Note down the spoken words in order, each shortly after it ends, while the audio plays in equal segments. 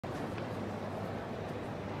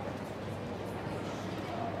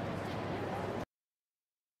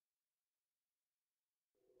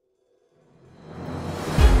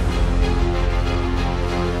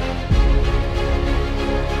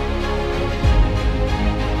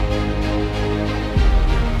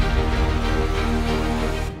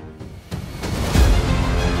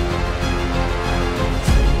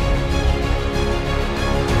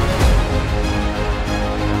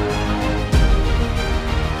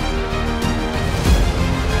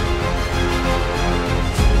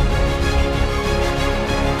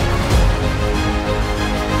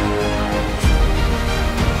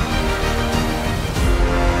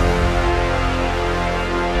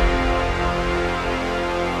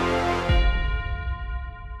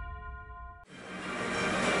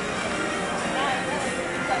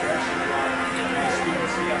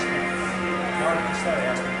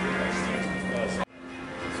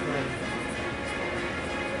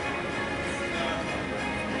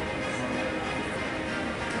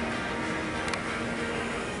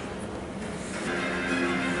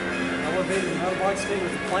Metabolic State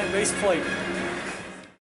with a plant-based plate.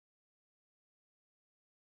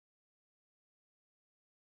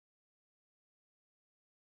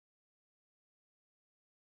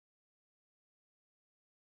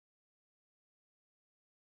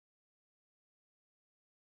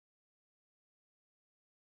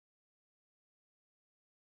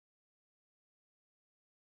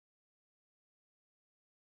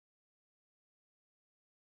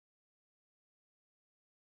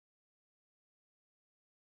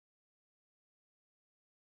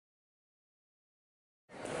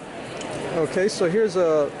 Okay, so here's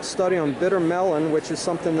a study on bitter melon, which is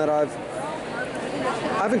something that I've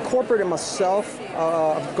incorporated myself.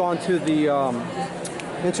 I've gone to the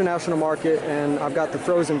international market and I've got the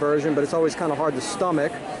frozen version, but it's always kind of hard to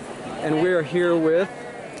stomach. And we're here with...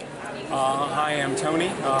 Hi, I'm Tony.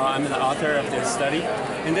 I'm the author of this study.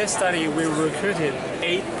 In this study, we recruited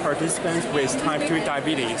 8 participants with type 2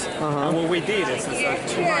 diabetes. And what we did is a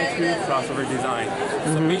 2x2 crossover design.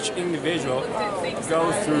 So each individual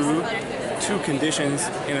goes through 2 conditions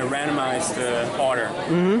in a randomized order.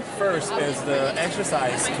 First is the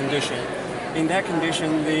exercise condition. In that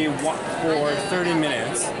condition, they walk for 30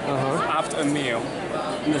 minutes after a meal.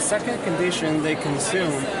 In the second condition, they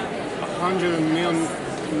consume 100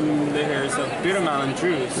 milliliters of bitter melon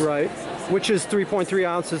juice. Right, which is 3.3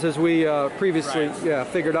 ounces as we previously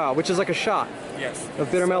figured out, which is like a shot of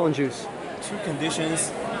bitter melon juice. 2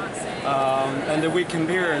 conditions. And then we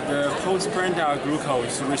compare the postprandial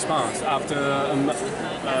glucose response after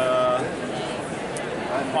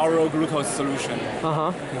oral glucose solution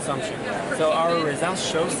consumption. So our results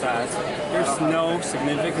shows that there's no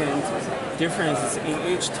significant differences in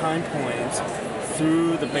each time point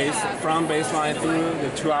through the from baseline through the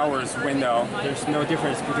 2 hours window. There's no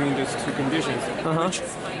difference between those 2 conditions, which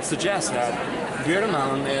suggests that bitter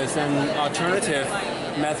melon is an alternative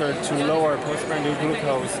method to lower postprandial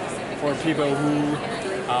glucose for people who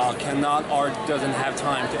cannot or doesn't have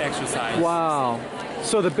time to exercise. Wow.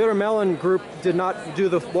 So the bitter melon group did not do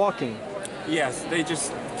the walking? Yes, they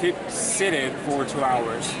just keep seated for 2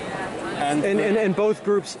 hours. And both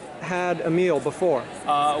groups had a meal before?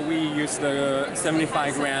 We used the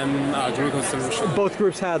 75-gram glucose solution. Both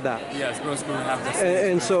groups had that? Yes, both groups have the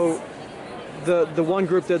same. And so the one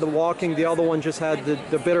group did the walking, the other one just had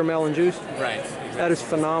the bitter melon juice? Right, exactly. That is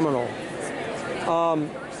phenomenal.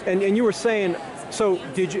 And you were saying, so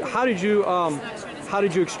how did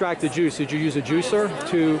you extract the juice? Did you use a juicer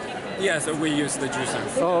to? Yes, we used the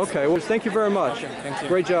juicer. Oh, okay. Well, thank you very much. Okay, thank you.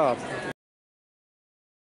 Great job.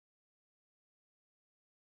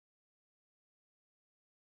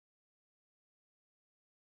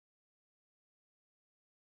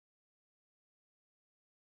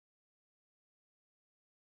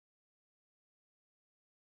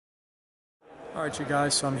 All right, you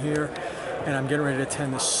guys, so I'm here and I'm getting ready to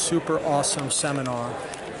attend this super awesome seminar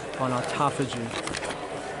on autophagy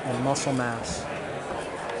and muscle mass.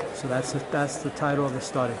 So that's the title of the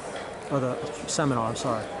study, or the seminar, I'm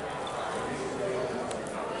sorry.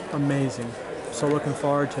 Amazing. So looking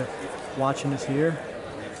forward to watching this here.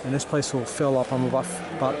 And this place will fill up. I'm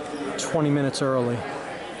about 20 minutes early,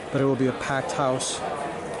 but it will be a packed house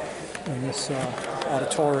in this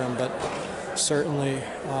auditorium, but certainly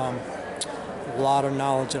a lot of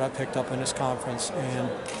knowledge that I picked up in this conference, and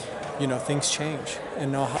you know, things change.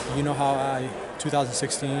 And you know how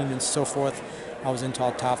 2016 and so forth, I was into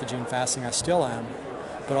autophagy and fasting. I still am,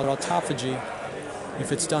 but autophagy,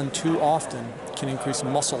 if it's done too often, can increase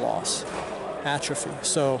muscle loss, atrophy.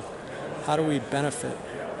 So how do we benefit?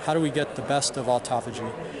 How do we get the best of autophagy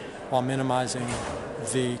while minimizing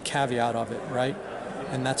the caveat of it, right?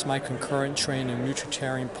 And that's my concurrent training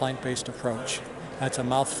nutritarian plant-based approach. That's a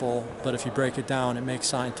mouthful, but if you break it down, it makes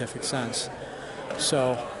scientific sense.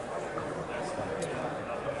 So,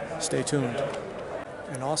 stay tuned.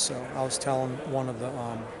 And also, I was telling one of the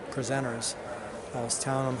presenters, I was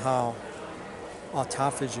telling him how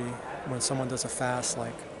autophagy, when someone does a fast,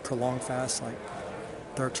 like prolonged fast, like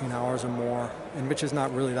 13 hours or more, and which is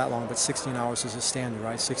not really that long, but 16 hours is a standard,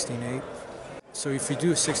 right? 16-8. So if you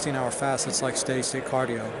do a 16-hour fast, it's like steady-state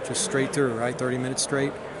cardio, just straight through, right? 30 minutes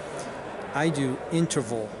straight. I do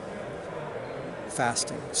interval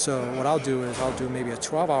fasting. So what I'll do is I'll do maybe a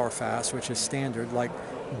 12-hour fast, which is standard, like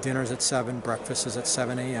dinner's at 7, breakfast is at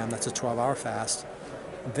 7 a.m. That's a 12-hour fast.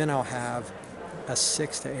 Then I'll have a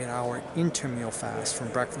 6 to 8 hour intermeal fast from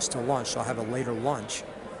breakfast to lunch. So I'll have a later lunch,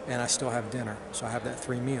 and I still have dinner. So I have that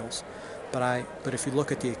 3 meals. But if you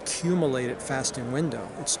look at the accumulated fasting window,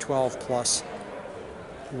 it's 12 plus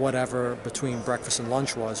whatever between breakfast and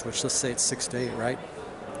lunch was, which let's say it's 6 to 8, right?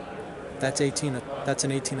 That's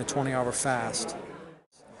an 18 to 20 hour fast.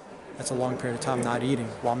 that's a long period of time not eating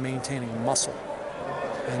while maintaining muscle.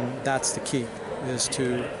 And that's the key, is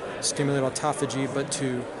to stimulate autophagy, but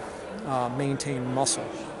to maintain muscle.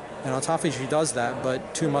 And autophagy does that,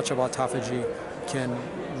 but too much of autophagy can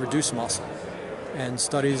reduce muscle. And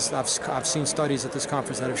studies, I've seen studies at this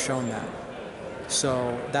conference that have shown that.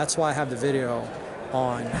 So that's why I have the video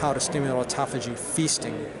on how to stimulate autophagy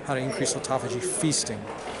feasting, how to increase autophagy feasting.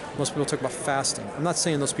 Most people talk about fasting. I'm not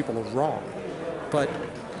saying those people are wrong, but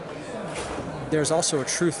there's also a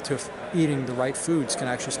truth to eating the right foods can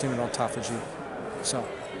actually stimulate autophagy. So,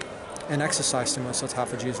 and exercise stimulates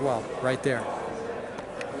autophagy as well, right there.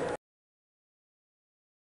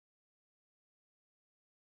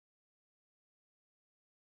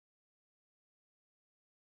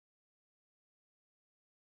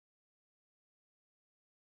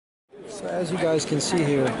 So as you guys can see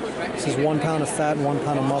here, this is 1 pound of fat and 1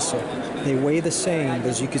 pound of muscle. They weigh the same, but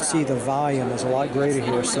as you can see, the volume is a lot greater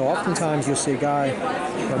here. So oftentimes you'll see a guy,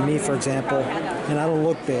 or me for example, and I don't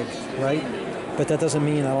look big, right? But that doesn't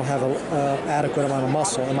mean I don't have an adequate amount of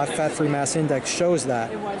muscle. And my fat-free mass index shows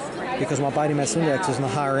that, because my body mass index is in the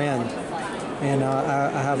higher end. And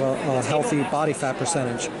I have a healthy body fat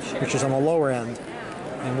percentage, which is on the lower end.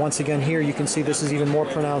 And once again here, you can see this is even more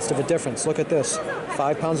pronounced of a difference. Look at this,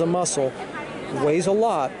 5 pounds of muscle, weighs a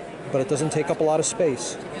lot, but it doesn't take up a lot of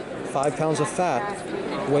space. 5 pounds of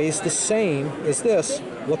fat, weighs the same as this,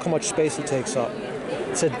 look how much space it takes up.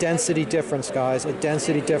 It's a density difference, guys, a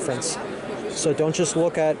density difference. So don't just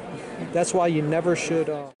look at, that's why you never should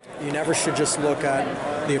just look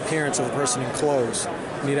at the appearance of the person in clothes.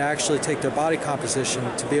 You need to actually take their body composition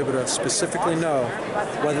to be able to specifically know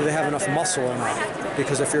whether they have enough muscle or not.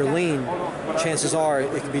 Because if you're lean, chances are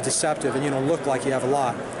it can be deceptive and you don't look like you have a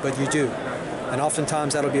lot, but you do. And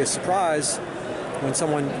oftentimes that'll be a surprise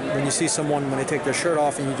when you see someone when they take their shirt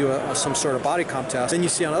off and you do some sort of body comp test. Then you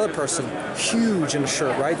see another person huge in the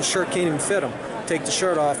shirt, right? The shirt can't even fit them. Take the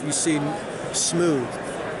shirt off, you see smooth,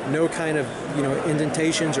 no kind of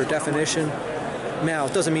indentations or definition. Now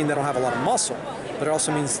it doesn't mean they don't have a lot of muscle, but it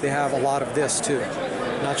also means they have a lot of this too.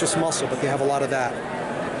 Not just muscle, but they have a lot of that.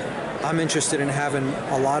 I'm interested in having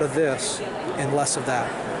a lot of this and less of that.